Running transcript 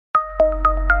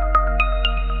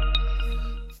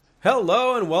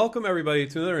Hello and welcome everybody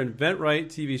to another inventRight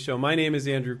TV show. My name is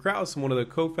Andrew Krause. I'm one of the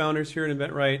co-founders here at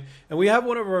inventRight, and we have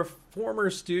one of our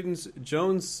former students,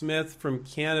 Joan Smith from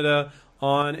Canada,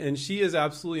 on, and she is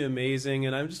absolutely amazing.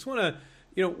 And I just want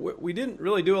to, we didn't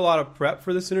really do a lot of prep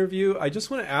for this interview. I just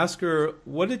want to ask her,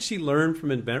 what did she learn from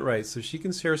inventRight, so she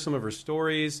can share some of her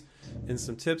stories and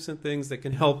some tips and things that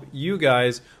can help you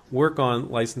guys work on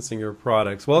licensing your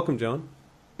products. Welcome, Joan.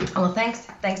 Well, thanks.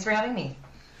 Thanks for having me.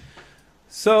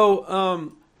 So,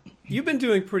 you've been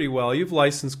doing pretty well. You've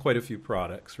licensed quite a few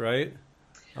products, right?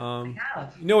 I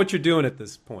have. You know what you're doing at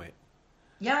this point.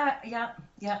 Yeah,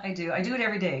 I do. I do it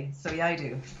every day. So yeah, I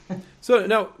do. So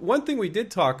now, one thing we did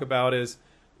talk about is,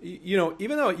 even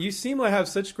though you seem to have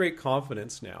such great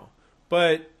confidence now,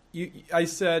 but I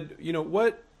said,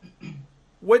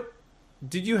 what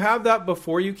did you have that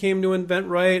before you came to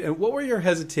inventRight? And what were your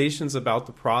hesitations about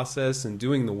the process and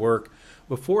doing the work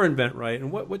before inventRight? And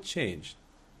what changed?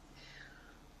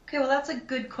 Okay, well, that's a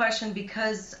good question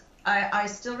because I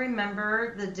still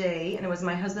remember the day, and it was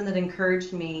my husband that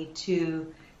encouraged me to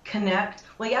connect.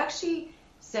 Well, he actually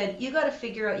said, you got to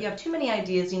figure out, you have too many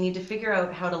ideas, you need to figure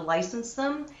out how to license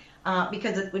them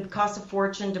because it would cost a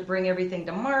fortune to bring everything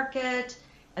to market.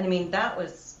 And I mean, that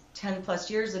was 10 plus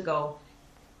years ago.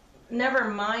 Never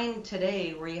mind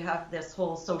today where you have this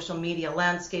whole social media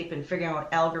landscape and figuring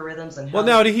out algorithms and how... Well,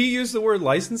 now, did he use the word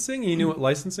licensing? He knew what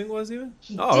licensing was even?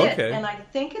 He did, okay. And I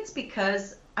think it's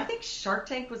because I think Shark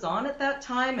Tank was on at that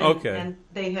time, and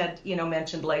they had,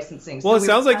 mentioned licensing. Well, so it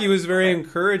sounds like he was very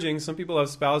encouraging. Some people have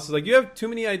spouses like, you have too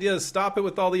many ideas. Stop it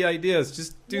with all the ideas.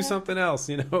 Just do something else,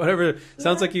 whatever.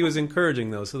 Sounds like he was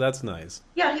encouraging, though, so that's nice.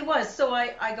 Yeah, he was. So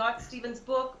I got Stephen's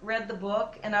book, read the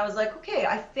book, and I was like, okay,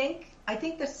 I think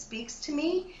this speaks to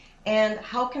me, and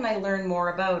how can I learn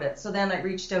more about it? So then I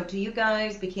reached out to you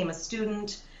guys, became a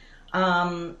student,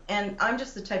 and I'm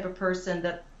just the type of person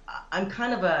that I'm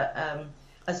kind of a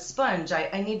sponge.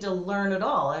 I need to learn it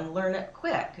all and learn it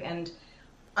quick. And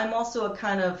I'm also a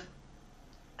kind of,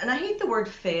 and I hate the word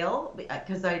fail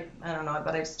because I don't know,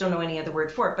 but I just don't know any other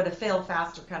word for it, but a fail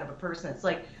faster kind of a person. It's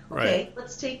like, okay,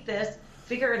 Let's take this,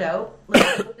 figure it out,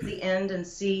 let's go to the end and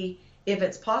see if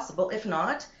it's possible. If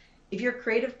not, if you're a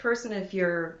creative person, if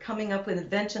you're coming up with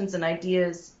inventions and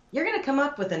ideas, you're going to come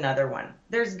up with another one.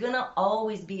 There's going to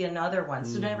always be another one.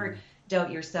 So never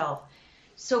doubt yourself.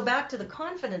 So back to the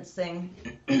confidence thing,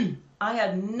 I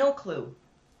had no clue.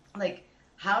 Like,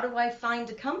 how do I find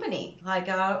a company? Like,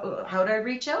 how do I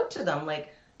reach out to them?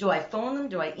 Like, do I phone them?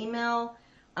 Do I email?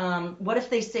 What if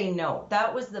they say no?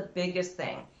 That was the biggest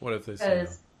thing. What if they say no?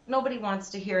 Nobody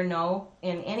wants to hear no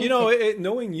in anything.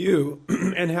 Knowing you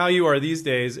and how you are these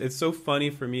days, it's so funny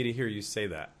for me to hear you say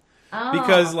that. Oh.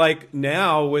 Because, like,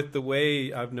 now with the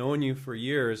way I've known you for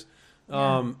years,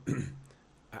 I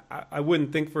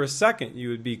wouldn't think for a second you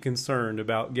would be concerned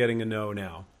about getting a no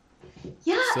now.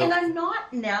 Yeah, and I'm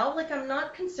not now. Like, I'm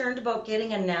not concerned about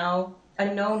getting a no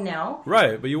now.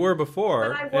 Right, but you were before.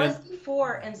 But I was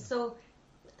before, and so...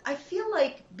 I feel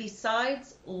like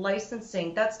besides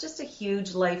licensing, that's just a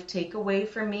huge life takeaway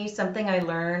for me, something I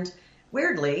learned,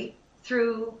 weirdly,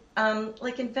 through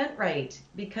like inventRight,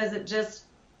 because it just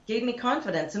gave me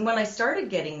confidence. And when I started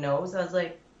getting no's, I was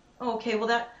like, oh, okay, well,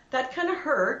 that kind of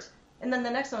hurt. And then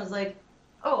the next one was like,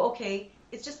 oh, okay,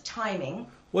 it's just timing.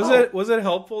 Was it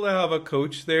helpful to have a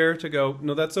coach there to go,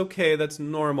 no, that's okay, that's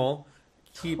normal,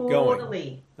 keep going?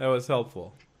 Totally. That was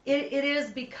helpful. It is,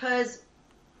 because...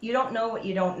 you don't know what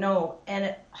you don't know, and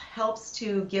it helps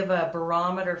to give a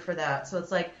barometer for that. So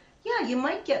it's like, yeah, you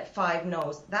might get 5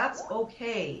 no's. That's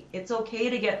okay. It's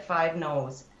okay to get 5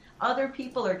 no's. Other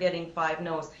people are getting 5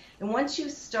 no's. And once you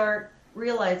start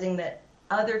realizing that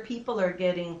other people are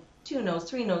getting 2 no's,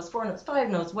 3 no's, 4 no's, 5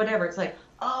 no's, whatever, it's like,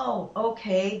 oh,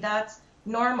 okay, that's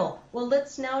normal. Well,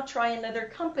 let's now try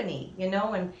another company,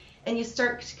 and you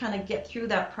start to kind of get through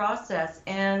that process,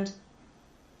 and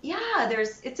yeah,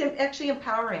 it's actually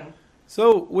empowering.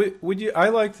 So would you? I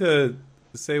like to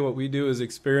say what we do is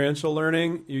experiential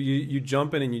learning. You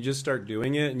jump in and you just start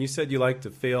doing it. And you said you like to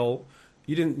fail.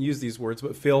 You didn't use these words,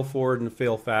 but fail forward and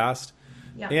fail fast.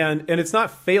 Yeah. And it's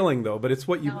not failing though, but it's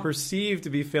what you perceive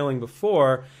to be failing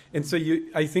before. And so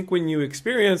I think when you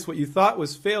experience what you thought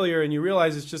was failure and you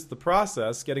realize it's just the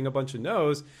process, getting a bunch of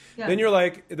no's, then you're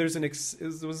like,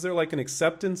 was there like an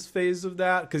acceptance phase of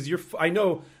that? Because I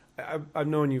know. I've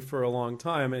known you for a long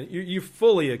time, and you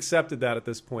fully accepted that at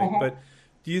this point. But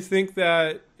do you think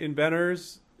that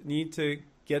inventors need to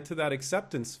get to that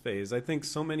acceptance phase? I think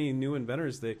so many new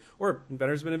inventors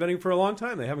inventors have been inventing for a long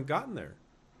time. They haven't gotten there.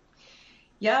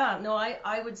 Yeah, no,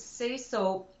 I would say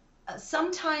so.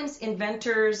 Sometimes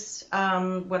inventors,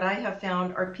 what I have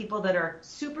found, are people that are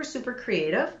super, super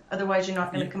creative. Otherwise, you're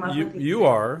not going to come up with these You things,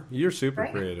 are. You're super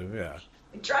right? creative. Yeah.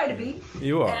 I try to be.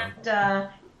 You are.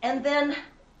 And then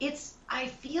I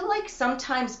feel like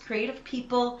sometimes creative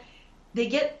people, they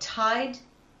get tied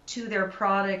to their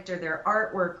product or their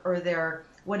artwork or their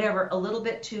whatever a little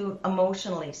bit too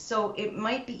emotionally. So it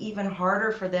might be even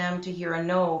harder for them to hear a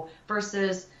no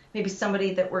versus maybe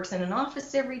somebody that works in an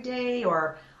office every day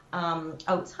or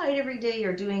outside every day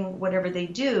or doing whatever they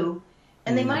do,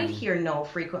 and they might hear no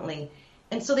frequently.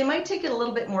 And so they might take it a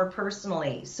little bit more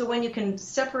personally. So when you can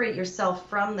separate yourself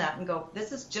from that and go,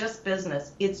 this is just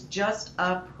business, it's just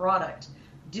a product.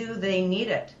 Do they need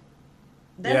it?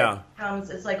 Then it becomes,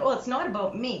 it's like, oh, it's not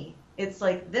about me. It's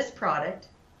like this product,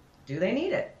 do they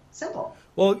need it? Simple.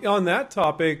 Well, on that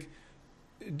topic,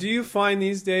 do you find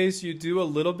these days you do a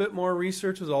little bit more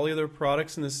research with all the other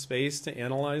products in the space to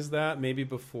analyze that maybe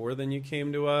before then you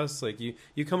came to us? Like you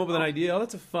come up with an idea, oh,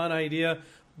 that's a fun idea,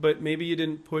 but maybe you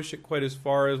didn't push it quite as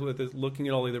far as with looking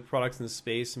at all the other products in the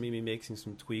space and maybe making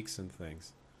some tweaks and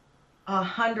things.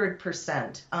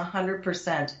 100%,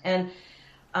 100%. And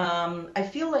I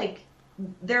feel like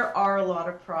there are a lot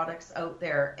of products out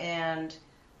there,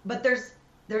 but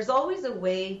there's always a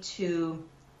way to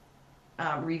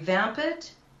revamp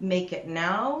it, make it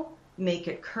now, make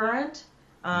it current.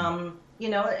 And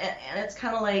it's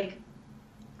kind of like,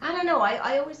 I don't know,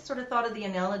 I always sort of thought of the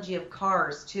analogy of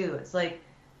cars too. It's like,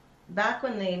 back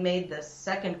when they made the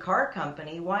second car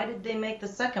company, why did they make the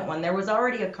second one? There was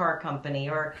already a car company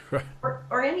or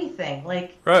anything.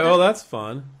 Like, right, well, that's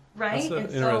fun. Right?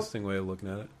 That's an interesting way of looking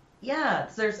at it. Yeah,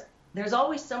 there's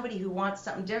always somebody who wants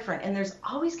something different, and there's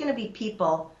always going to be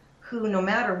people who, no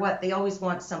matter what, they always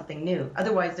want something new.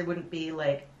 Otherwise, there wouldn't be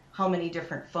like how many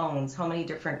different phones, how many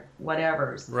different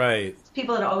whatevers. Right. It's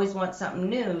people that always want something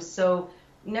new. So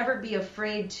never be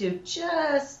afraid to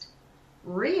just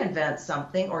reinvent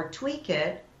something or tweak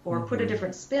it or put a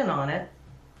different spin on it.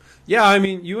 Yeah, I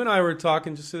mean, you and I were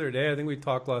talking just the other day. I think we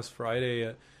talked last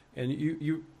Friday, and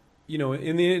you know,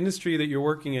 in the industry that you're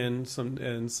working in,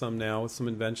 some now with some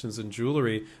inventions in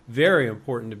jewelry, very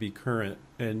important to be current.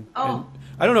 And I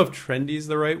don't know if trendy is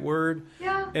the right word.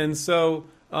 Yeah. And so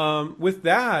with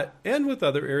that and with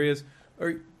other areas,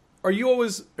 are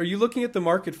you looking at the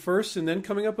market first and then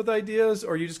coming up with ideas,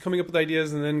 or are you just coming up with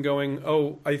ideas and then going,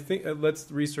 oh, I think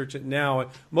let's research it now?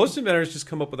 Most inventors just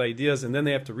come up with ideas and then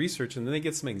they have to research and then they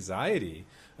get some anxiety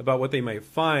about what they might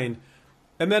find.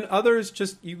 And then others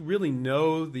just, you really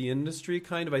know the industry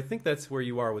kind of. I think that's where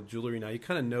you are with jewelry now. You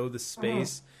kind of know the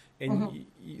space and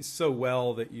you so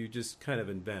well that you just kind of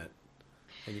invent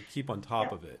and you keep on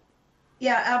top of it.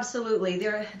 Yeah, absolutely.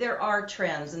 There are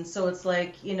trends, and so it's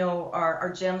like, you know,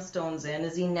 our gemstones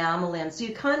is enamel in. So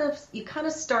you kind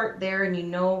of start there, and you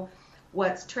know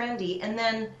what's trendy, and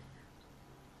then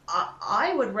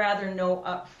I would rather know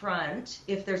up front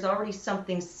if there's already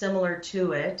something similar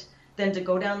to it than to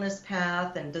go down this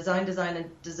path and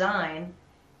design,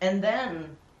 and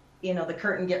then, you know, the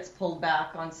curtain gets pulled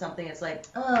back on something. It's like,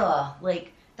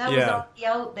 like that was already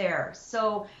out there.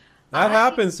 So that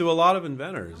happens to a lot of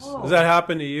inventors. Does that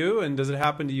happen to you? And does it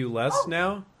happen to you less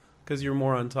now because you're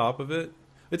more on top of it?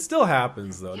 It still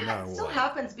happens, though, no matter what. It still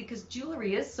happens because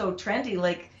jewelry is so trendy.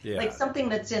 Like something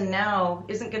that's in now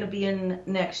isn't going to be in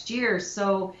next year.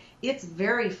 So it's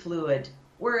very fluid.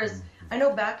 Whereas I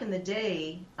know back in the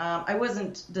day, I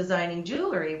wasn't designing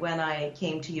jewelry when I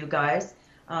came to you guys.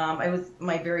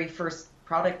 My very first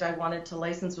product I wanted to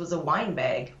license was a wine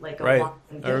bag, like a wine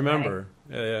gift I remember.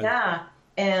 Bag. Yeah.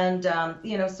 And,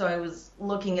 you know, so I was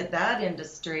looking at that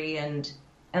industry and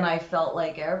I felt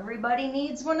like everybody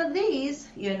needs one of these,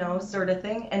 you know, sort of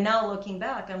thing. And now looking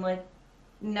back, I'm like,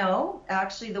 no,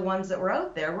 actually the ones that were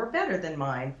out there were better than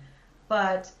mine.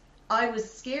 But I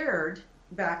was scared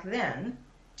back then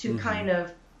to kind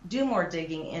of do more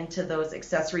digging into those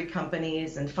accessory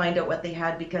companies and find out what they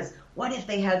had, because what if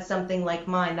they had something like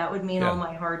mine? That would mean all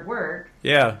my hard work.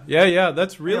 Yeah.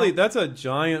 That's really, that's a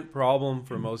giant problem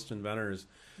for most inventors.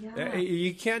 Yeah.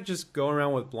 You can't just go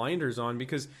around with blinders on,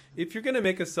 because if you're going to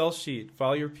make a sell sheet,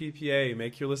 file your PPA,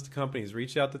 make your list of companies,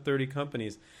 reach out to 30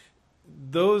 companies,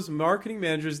 those marketing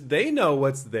managers, they know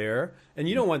what's there, and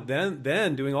you don't want them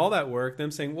then doing all that work, them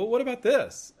saying, well, what about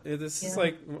this? This is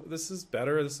like, this is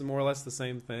better, this is more or less the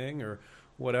same thing, or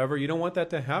whatever. You don't want that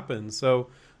to happen. So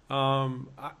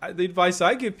the advice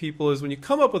I give people is, when you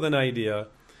come up with an idea,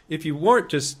 if you weren't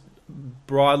just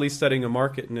broadly studying a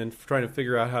market and then trying to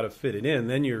figure out how to fit it in,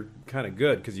 then you're kind of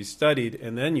good because you studied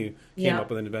and then you came up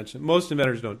with an invention. Most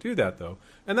inventors don't do that, though,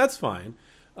 and that's fine.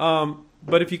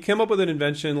 But if you came up with an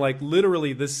invention like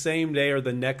literally the same day or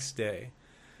the next day,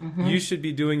 you should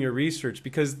be doing your research,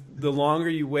 because the longer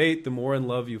you wait, the more in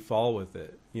love you fall with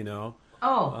it, you know?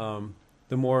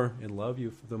 The more in love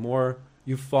the more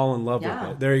you fall in love with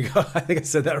it. There you go. I think I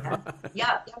said that wrong.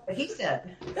 Yeah, what he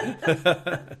said.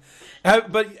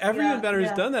 But every inventor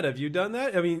has done that. Have you done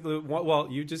that? I mean, well,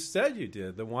 you just said you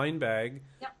did. The wine bag,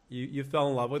 you fell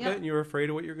in love with it, and you were afraid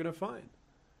of what you're going to find.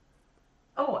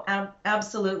 Oh,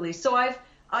 absolutely. So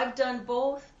I've done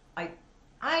both.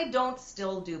 I don't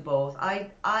still do both.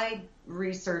 I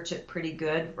research it pretty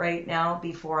good right now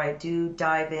before I do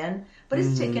dive in. But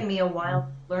it's taken me a while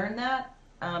to learn that,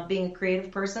 being a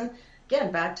creative person.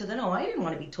 Again, back to the no. I didn't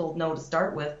want to be told no to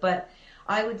start with. But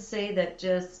I would say that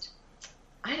just,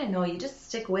 I don't know, you just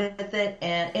stick with it.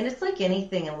 And it's like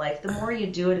anything in life. The more you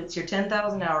do it, it's your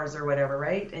 10,000 hours or whatever,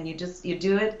 right? And you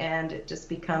do it, and it just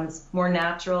becomes more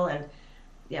natural. And,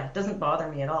 yeah, it doesn't bother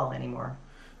me at all anymore.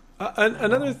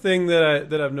 Another thing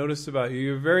that I've noticed about you,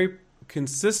 you're very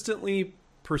consistently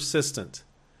persistent,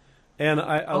 and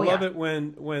I love it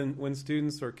when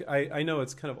students I know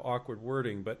it's kind of awkward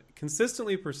wording, but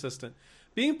consistently persistent.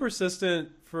 Being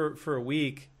persistent for a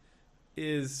week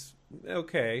is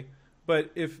okay,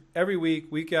 but if every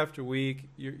week after week,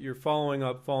 you're following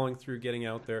up, following through, getting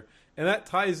out there, and that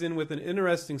ties in with an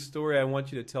interesting story I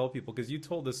want you to tell people, because you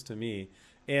told this to me.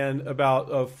 And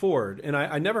about Ford. And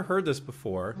I never heard this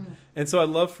before. And so I'd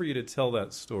love for you to tell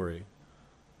that story.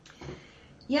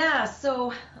 Yeah,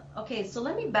 so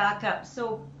let me back up.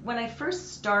 So when I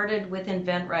first started with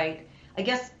inventRight, I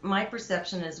guess my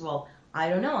perception is, well, I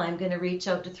don't know, I'm going to reach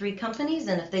out to 3 companies,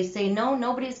 and if they say no,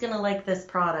 nobody's going to like this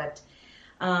product.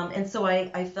 And so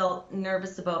I felt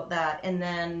nervous about that. And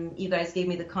then you guys gave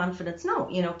me the confidence, no,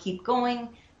 keep going,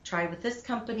 try with this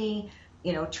company,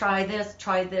 try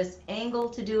this angle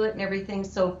to do it and everything.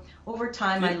 So over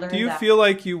time, I learned that. Do you feel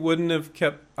like you wouldn't have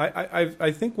kept,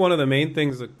 I think one of the main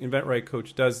things the inventRight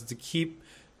coach does is to keep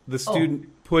the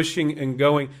student pushing and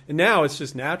going. And now it's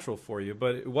just natural for you,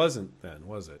 but it wasn't then,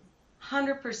 was it?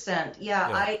 100%.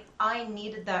 Yeah. I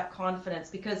needed that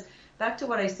confidence, because back to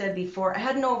what I said before, I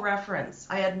had no reference.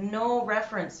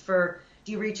 For,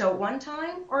 do you reach out 1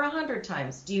 time or 100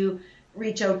 times? Do you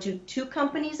reach out to 2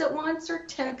 companies at once or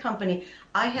 10 companies?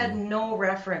 I had no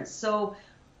reference. So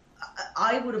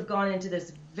I would have gone into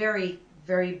this very,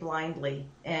 very blindly.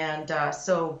 And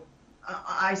so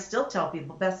I still tell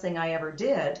people, best thing I ever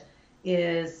did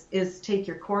is take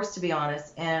your course, to be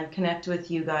honest, and connect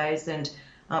with you guys. And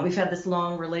we've had this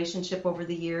long relationship over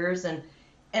the years, and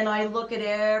I look at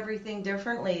everything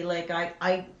differently. Like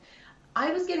I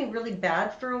was getting really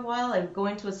bad for a while. I would go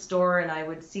into a store and I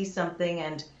would see something,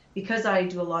 and because I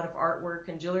do a lot of artwork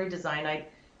and jewelry design,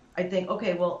 I'd think,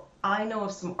 okay, well, I know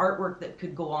of some artwork that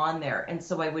could go on there. And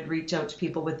so I would reach out to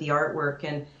people with the artwork,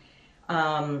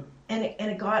 and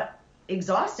it got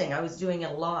exhausting. I was doing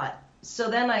it a lot.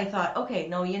 So then I thought, okay,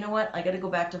 no, you know what? I got to go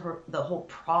back to the whole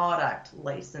product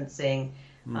licensing.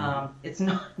 It's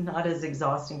not as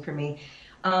exhausting for me.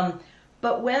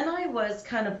 But when I was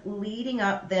kind of leading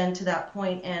up then to that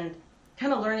point and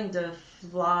kind of learning to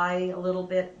fly a little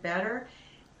bit better,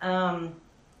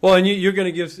 well, and you're going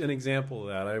to give an example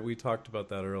of that. We talked about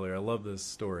that earlier. I love this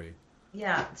story.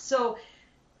 Yeah. So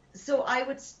I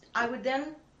would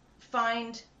then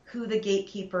find who the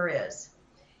gatekeeper is,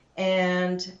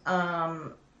 and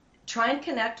try and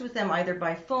connect with them either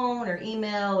by phone or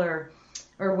email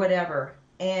or whatever.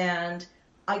 And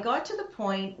I got to the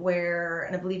point where,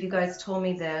 and I believe you guys told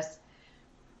me this,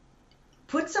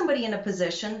 put somebody in a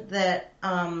position that,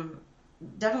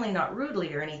 definitely not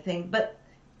rudely or anything, but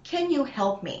can you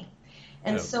help me?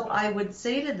 And so I would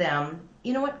say to them,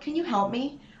 you know what, can you help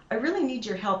me? I really need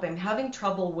your help. I'm having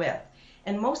trouble with.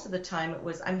 And most of the time it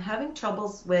was, I'm having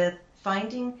troubles with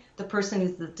finding the person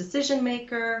who's the decision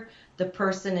maker, the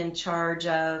person in charge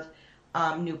of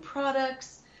new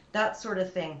products, that sort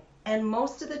of thing. And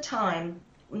most of the time,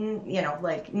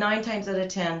 like 9 times out of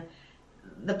 10,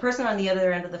 the person on the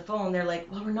other end of the phone, they're like,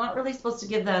 well, we're not really supposed to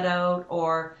give that out,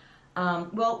 or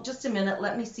well, just a minute,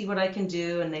 let me see what I can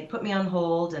do. And they put me on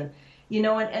hold, and,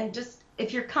 and just,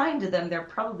 if you're kind to them, they're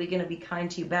probably going to be kind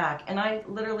to you back. And I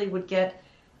literally would get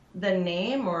the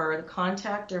name or the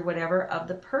contact or whatever of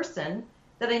the person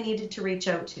that I needed to reach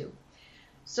out to.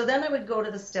 So then I would go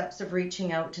to the steps of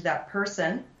reaching out to that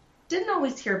person. Didn't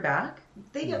always hear back.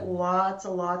 They get lots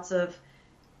of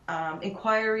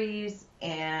inquiries,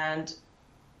 and,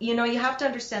 you have to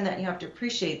understand that, and you have to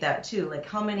appreciate that too. Like,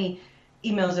 how many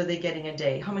emails are they getting a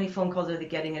day? How many phone calls are they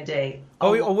getting a day?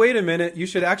 Oh, wait a minute. You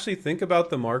should actually think about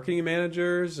the marketing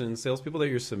managers and salespeople that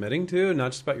you're submitting to, and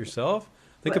not just about yourself.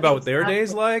 Think about what their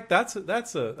day's like. That's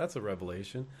a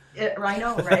revelation. I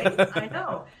know, right? I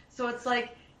know. So it's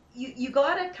like, you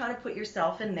got to kind of put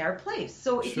yourself in their place.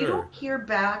 So if you don't hear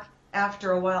back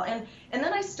after a while, and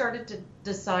then I started to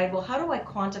decide, well, how do I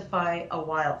quantify a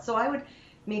while? So I would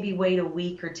maybe wait a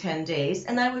week or 10 days,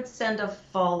 and I would send a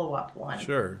follow-up one.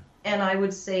 Sure. And I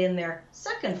would say in their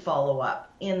second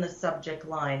follow-up in the subject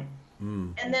line.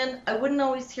 And then I wouldn't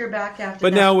always hear back after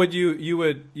but that. Now would you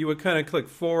would kind of click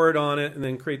forward on it and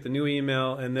then create the new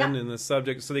email and then in the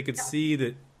subject so they could see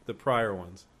the prior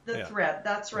ones. The thread,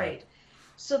 that's right.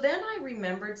 So then I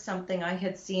remembered something I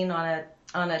had seen on a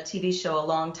TV show a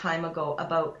long time ago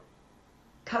about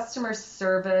customer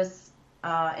service,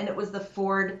 and it was the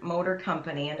Ford Motor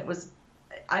Company, and it was,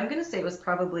 I'm going to say it was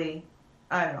probably,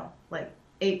 I don't know, like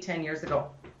 8-10 years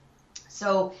ago.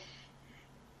 So,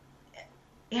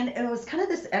 and it was kind of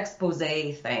this expose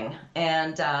thing,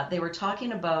 and they were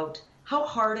talking about how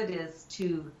hard it is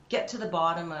to get to the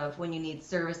bottom of when you need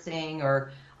servicing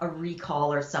or a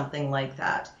recall or something like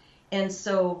that. And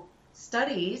so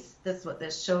studies, this is what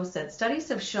this show said, studies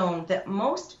have shown that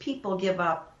most people give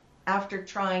up after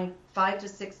trying 5 to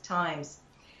 6 times.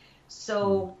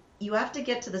 So you have to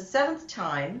get to the 7th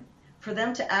time for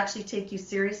them to actually take you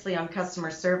seriously on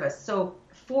customer service. So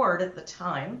Ford at the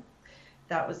time,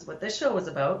 that was what this show was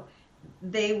about,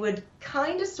 they would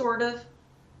kind of sort of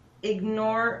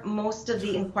ignore most of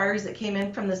the inquiries that came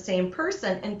in from the same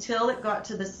person until it got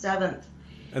to the 7th.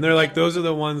 And they're like, those are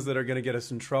the ones that are going to get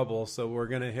us in trouble, so we're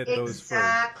going to hit those first.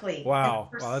 Exactly. Wow.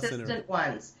 Persistent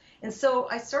ones. And so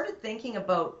I started thinking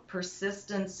about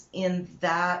persistence in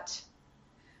that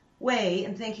way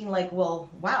and thinking like, well,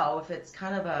 wow, if it's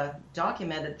kind of a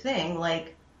documented thing,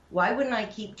 like, why wouldn't I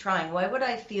keep trying? Why would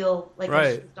I feel like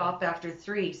I should stop after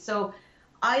 3? So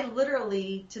I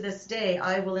literally, to this day,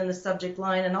 I will in the subject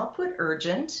line, and I'll put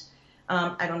urgent.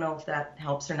 I don't know if that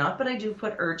helps or not, but I do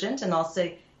put urgent, and I'll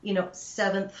say,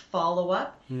 7th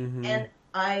follow-up. And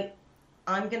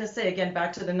I'm going to say, again,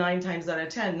 back to the 9 times out of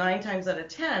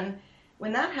 10,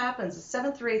 when that happens, the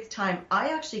 7th or 8th time, I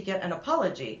actually get an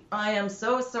apology. I am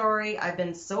so sorry. I've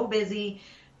been so busy.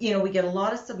 We get a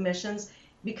lot of submissions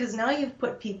because now you've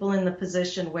put people in the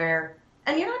position where,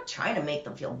 and you're not trying to make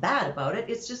them feel bad about it.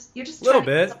 It's just, you're just little trying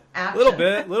to bit, get some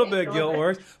action. little bit guilt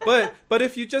works. But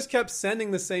if you just kept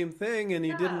sending the same thing and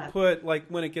you didn't put, like,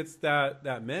 when it gets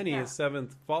that many, a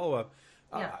 7th follow-up,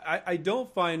 I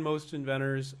don't find most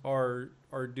inventors are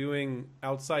doing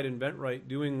outside InventRight,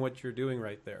 doing what you're doing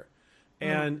right there.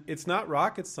 And it's not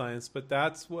rocket science, but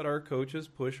that's what our coaches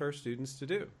push our students to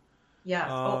do. Yes.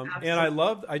 And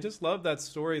I just love that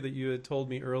story that you had told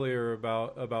me earlier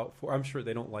about. I'm sure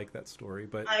they don't like that story,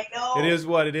 but I know. it is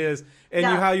what it is, and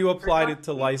how you applied it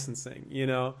to licensing.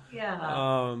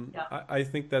 I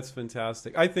think that's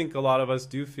fantastic. I think a lot of us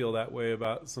do feel that way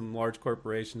about some large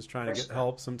corporations trying to get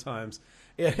help sometimes.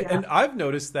 And I've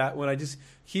noticed that when I just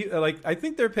keep, I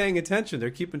think they're paying attention.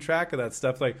 They're keeping track of that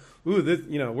stuff. Like, ooh, this,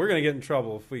 we're going to get in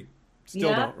trouble if we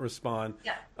still don't respond.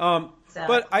 Yeah.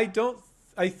 But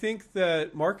I think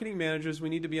that marketing managers, we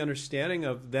need to be understanding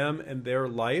of them and their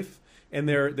life and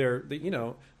their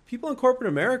people in corporate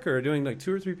America are doing like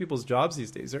 2 or 3 people's jobs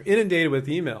these days. They're inundated with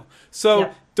email.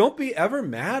 So don't be ever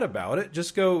mad about it.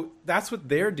 Just go, that's what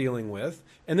they're dealing with.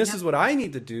 And this is what I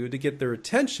need to do to get their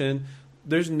attention.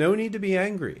 There's no need to be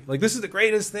angry. Like, this is the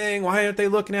greatest thing. Why aren't they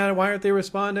looking at it? Why aren't they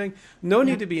responding? No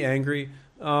need to be angry.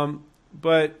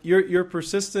 But your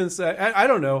persistence, I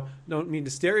don't know, don't mean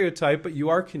to stereotype, but you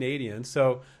are Canadian,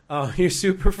 so you're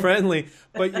super friendly,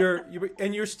 but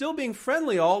you're still being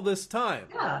friendly all this time.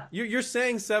 Yeah. You're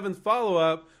saying 7th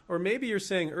follow-up, or maybe you're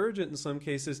saying urgent in some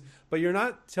cases, but you're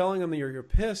not telling them that you're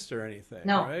pissed or anything,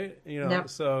 right? No.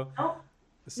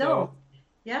 No.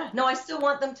 Yeah. No, I still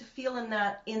want them to feel in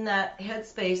that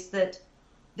headspace that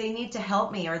they need to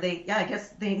help me, or I guess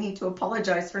they need to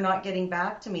apologize for not getting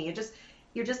back to me.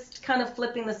 You're just kind of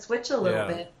flipping the switch a little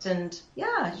bit, and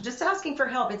you're just asking for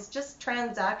help. It's just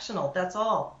transactional. That's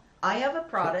all. I have a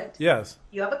product. Yes.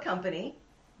 You have a company.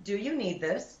 Do you need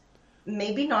this?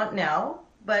 Maybe not now,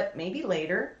 but maybe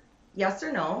later. Yes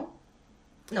or no?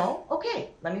 No? Okay,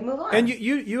 let me move on. And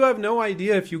you have no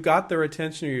idea if you got their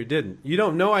attention or you didn't. You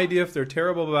don't no idea if they're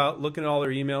terrible about looking at all their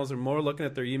emails or more looking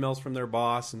at their emails from their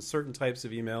boss and certain types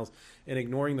of emails and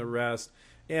ignoring the rest.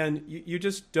 And you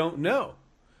just don't know.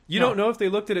 You don't know if they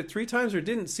looked at it 3 times or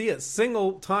didn't see it a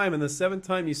single time, and the 7th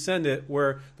time you send it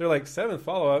where they're like, 7th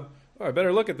follow-up, oh, I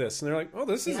better look at this. And they're like, oh,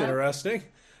 this is interesting.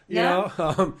 You know?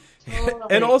 Totally.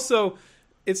 And also,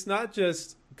 it's not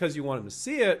just because you want them to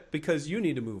see it, because you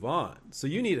need to move on. So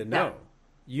you need to know.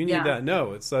 You need that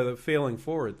know. It's the failing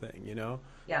forward thing,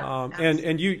 Yeah.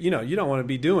 And you don't want to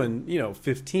be doing,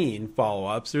 15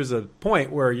 follow-ups. There's a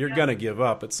point where you're going to give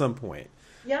up at some point.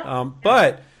 Yeah.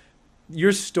 But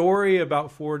your story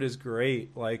about Ford is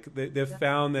great. Like they've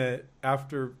found that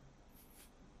after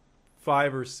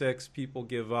 5 or 6 people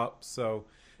give up. So,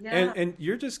 and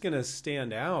you're just going to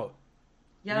stand out.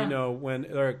 Yeah. You know, when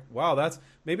they're like, wow, that's,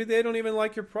 maybe they don't even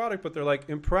like your product, but they're like,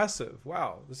 impressive.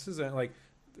 Wow, this isn't like,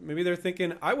 maybe they're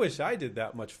thinking, I wish I did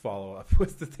that much follow-up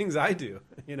with the things I do,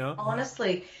 you know?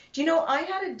 Honestly. Do you know, I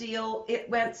had a deal, it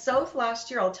went south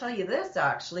last year. I'll tell you this,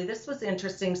 actually. This was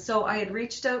interesting. So I had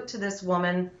reached out to this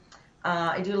woman.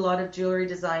 I do a lot of jewelry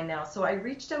design now. So I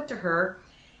reached out to her,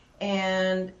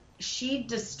 and she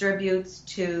distributes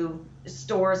to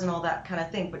stores and all that kind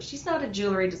of thing, but she's not a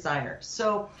jewelry designer.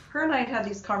 So her and I had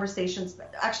these conversations,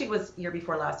 actually it was year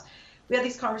before last. We had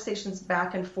these conversations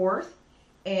back and forth,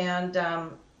 and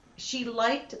she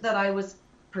liked that I was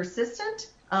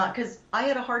persistent, because I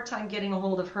had a hard time getting a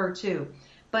hold of her too.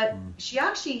 But she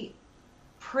actually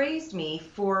praised me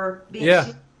for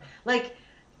being, like,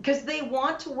 because they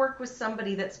want to work with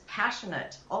somebody that's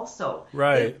passionate also.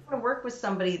 Right. They don't want to work with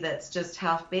somebody that's just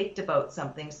half-baked about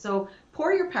something. So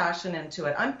pour your passion into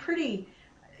it. I'm pretty,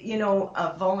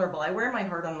 vulnerable. I wear my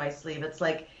heart on my sleeve. It's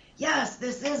like, yes,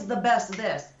 this is the best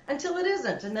this, until it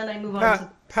isn't. And then I move on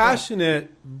to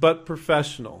passionate, but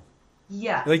professional.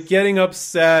 Yes. Like getting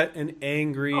upset and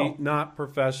angry, not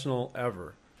professional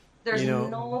ever. There's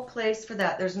no place for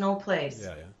that. There's no place.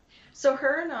 Yeah. So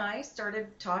her and I started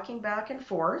talking back and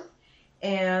forth,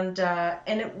 and I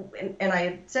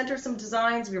had sent her some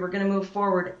designs. We were going to move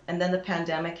forward, and then the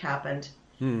pandemic happened.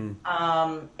 And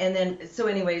then, so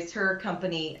anyways, her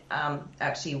company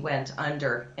actually went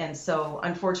under, and so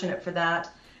unfortunate for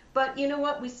that. But you know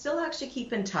what? We still actually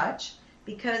keep in touch,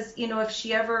 because if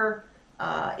she ever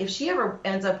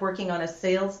ends up working on a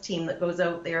sales team that goes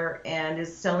out there and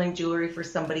is selling jewelry for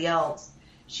somebody else.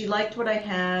 She liked what I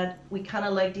had. We kind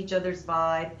of liked each other's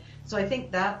vibe. So I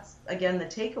think that's, again, the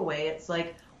takeaway. It's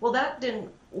like, well, that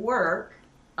didn't work,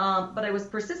 but I was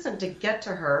persistent to get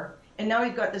to her. And now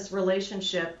we've got this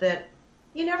relationship that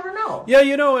you never know. Yeah,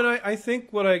 and I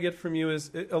think what I get from you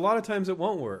is a lot of times it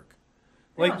won't work.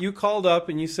 Like you called up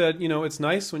and you said, it's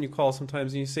nice when you call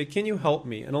sometimes and you say, can you help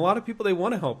me? And a lot of people, they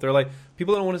want to help. They're like,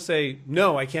 people don't want to say,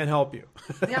 no, I can't help you.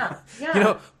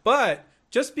 Yeah. But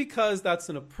just because that's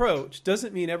an approach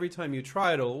doesn't mean every time you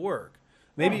try it, it'll work.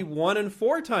 Maybe 1 in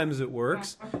 4 times it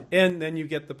works, and then you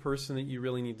get the person that you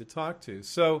really need to talk to.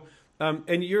 So,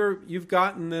 and you've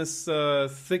gotten this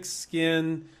thick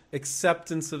skin,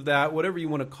 acceptance of that, whatever you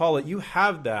want to call it. You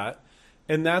have that,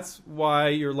 and that's why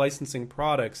you're licensing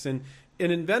products. And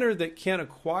an inventor that can't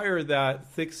acquire that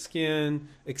thick skin,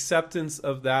 acceptance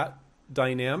of that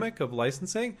dynamic of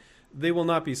licensing, they will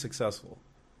not be successful.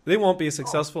 They won't be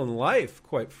successful in life,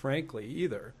 quite frankly,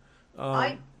 either.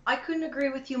 I couldn't agree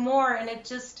with you more. And it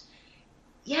just,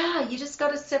 you just got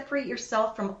to separate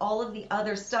yourself from all of the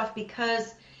other stuff,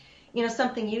 because,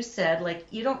 something you said, like,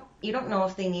 you don't know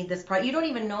if they need this product. You don't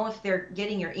even know if they're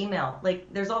getting your email.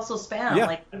 Like, there's also spam. Yeah.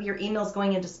 Like, maybe your email's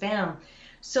going into spam.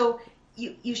 So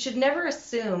you should never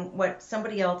assume what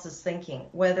somebody else is thinking,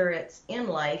 whether it's in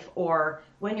life or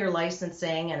when you're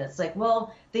licensing and it's like,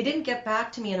 well, they didn't get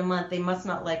back to me in a month, they must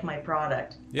not like my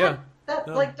product. Yeah.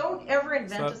 Like, don't ever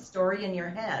invent a story in your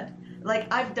head.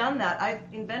 Like, I've done that. I've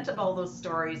invented all those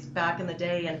stories back in the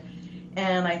day,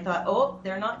 and I thought, oh,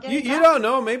 they're not getting You don't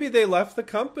know. Maybe they left the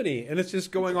company and it's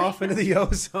just going off into the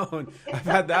ozone. I've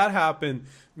had that happen.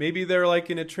 Maybe they're like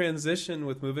in a transition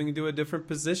with moving into a different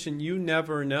position. You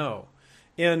never know.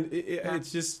 And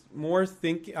it's just more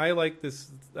thinking. I like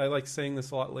saying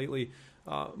this a lot lately.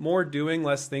 More doing,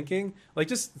 less thinking. Like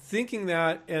just thinking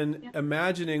that and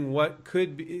imagining what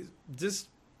could be. Just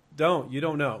don't. You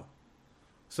don't know.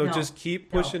 So just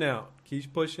keep pushing out.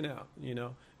 Keep pushing out.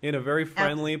 In a very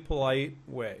friendly, polite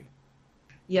way.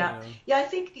 Yeah. Yeah. I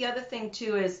think the other thing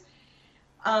too is,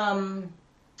 I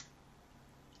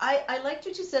liked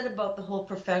what you said about the whole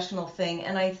professional thing,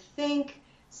 and I think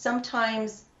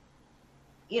sometimes,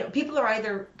 people are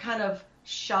either kind of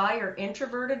shy or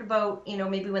introverted about,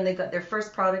 maybe when they got their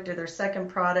first product or their second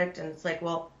product, and it's like,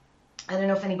 well, I don't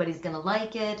know if anybody's going to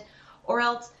like it, or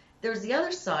else there's the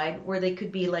other side where they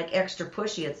could be like extra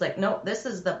pushy. It's like, no, this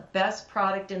is the best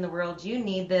product in the world. You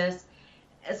need this.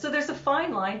 So there's a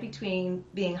fine line between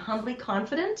being humbly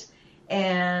confident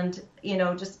and,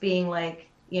 just being like,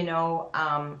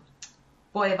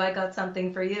 boy, have I got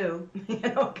something for you,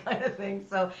 kind of thing.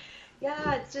 So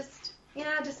yeah, it's just,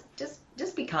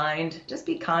 just be kind. Just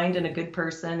be kind and a good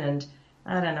person. And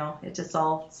I don't know, it just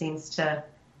all seems to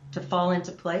fall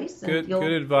into place. And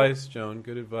good advice, Joan.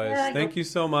 Good advice. Yeah, Thank you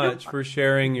so much for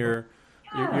sharing your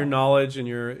knowledge and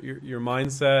your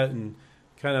mindset and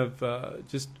kind of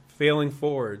just failing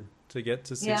forward to get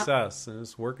to success, and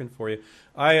it's working for you.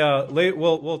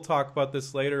 We'll talk about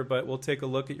this later, but we'll take a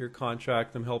look at your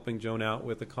contract. I'm helping Joan out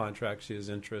with a contract. She has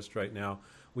interest right now.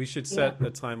 We should set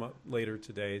a time up later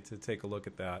today to take a look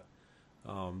at that.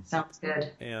 Sounds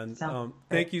good. And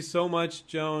thank you so much,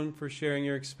 Joan, for sharing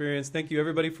your experience. Thank you,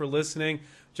 everybody, for listening.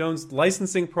 Joan's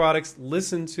licensing products.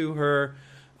 Listen to her.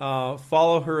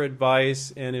 Follow her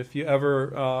advice. And if you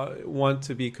ever want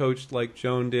to be coached like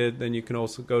Joan did, then you can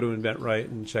also go to InventRight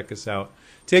and check us out.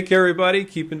 Take care, everybody.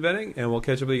 Keep inventing, and we'll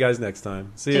catch up with you guys next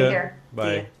time. See ya. Take care.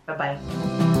 Bye.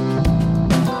 Bye-bye.